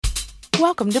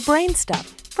Welcome to Brain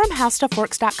Stuff from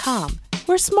HowStuffWorks.com,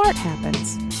 where smart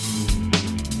happens.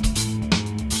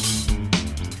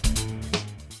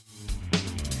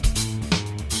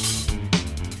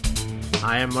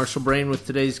 Hi, I'm Marshall Brain with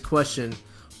today's question.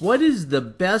 What is the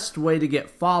best way to get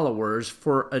followers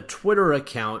for a Twitter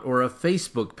account or a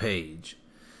Facebook page?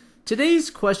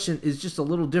 Today's question is just a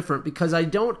little different because I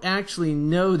don't actually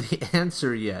know the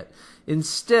answer yet.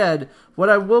 Instead, what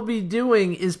I will be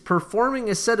doing is performing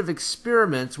a set of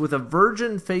experiments with a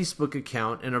virgin Facebook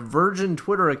account and a virgin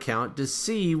Twitter account to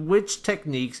see which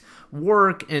techniques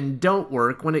work and don't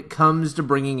work when it comes to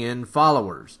bringing in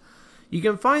followers. You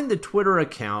can find the Twitter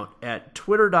account at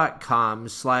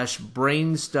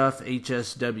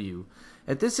twitter.com/brainstuffhsw.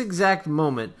 At this exact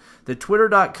moment, the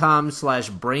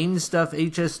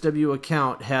twitter.com/brainstuffhsw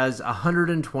account has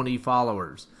 120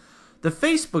 followers. The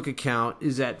Facebook account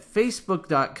is at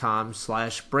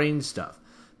facebook.com/brainstuff.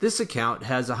 This account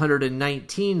has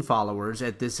 119 followers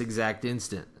at this exact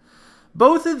instant.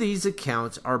 Both of these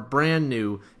accounts are brand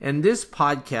new, and this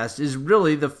podcast is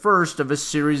really the first of a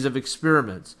series of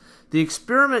experiments. The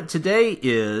experiment today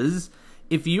is,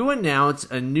 if you announce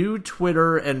a new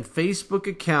Twitter and Facebook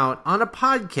account on a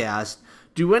podcast,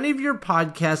 do any of your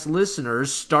podcast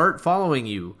listeners start following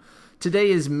you?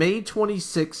 Today is May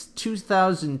 26,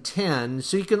 2010,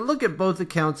 so you can look at both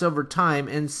accounts over time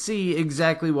and see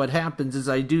exactly what happens as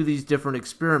I do these different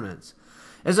experiments.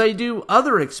 As I do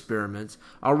other experiments,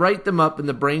 I'll write them up in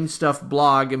the Brain Stuff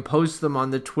blog and post them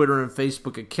on the Twitter and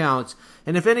Facebook accounts,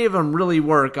 and if any of them really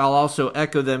work, I'll also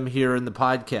echo them here in the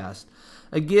podcast.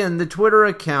 Again, the Twitter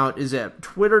account is at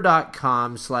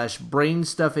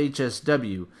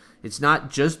twitter.com/brainstuffhsw. It's not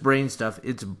just Brainstuff,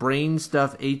 it's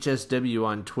BrainstuffHSW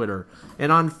on Twitter.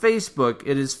 And on Facebook,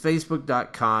 it is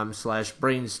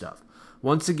facebook.com/brainstuff.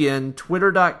 Once again,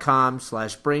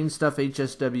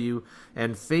 twitter.com/brainstuffhsw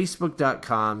and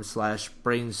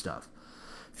facebook.com/brainstuff.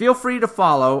 Feel free to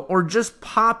follow or just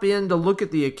pop in to look at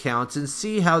the accounts and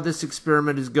see how this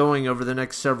experiment is going over the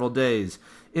next several days.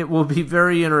 It will be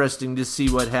very interesting to see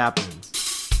what happens.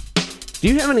 Do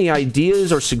you have any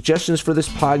ideas or suggestions for this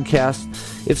podcast?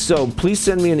 If so, please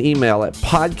send me an email at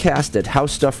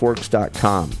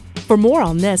podcast@howstuffworks.com. For more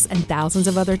on this and thousands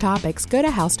of other topics, go to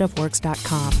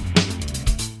HowStuffWorks.com.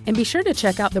 And be sure to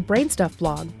check out the Brain Stuff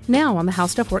blog, now on the How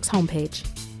Stuff Works homepage.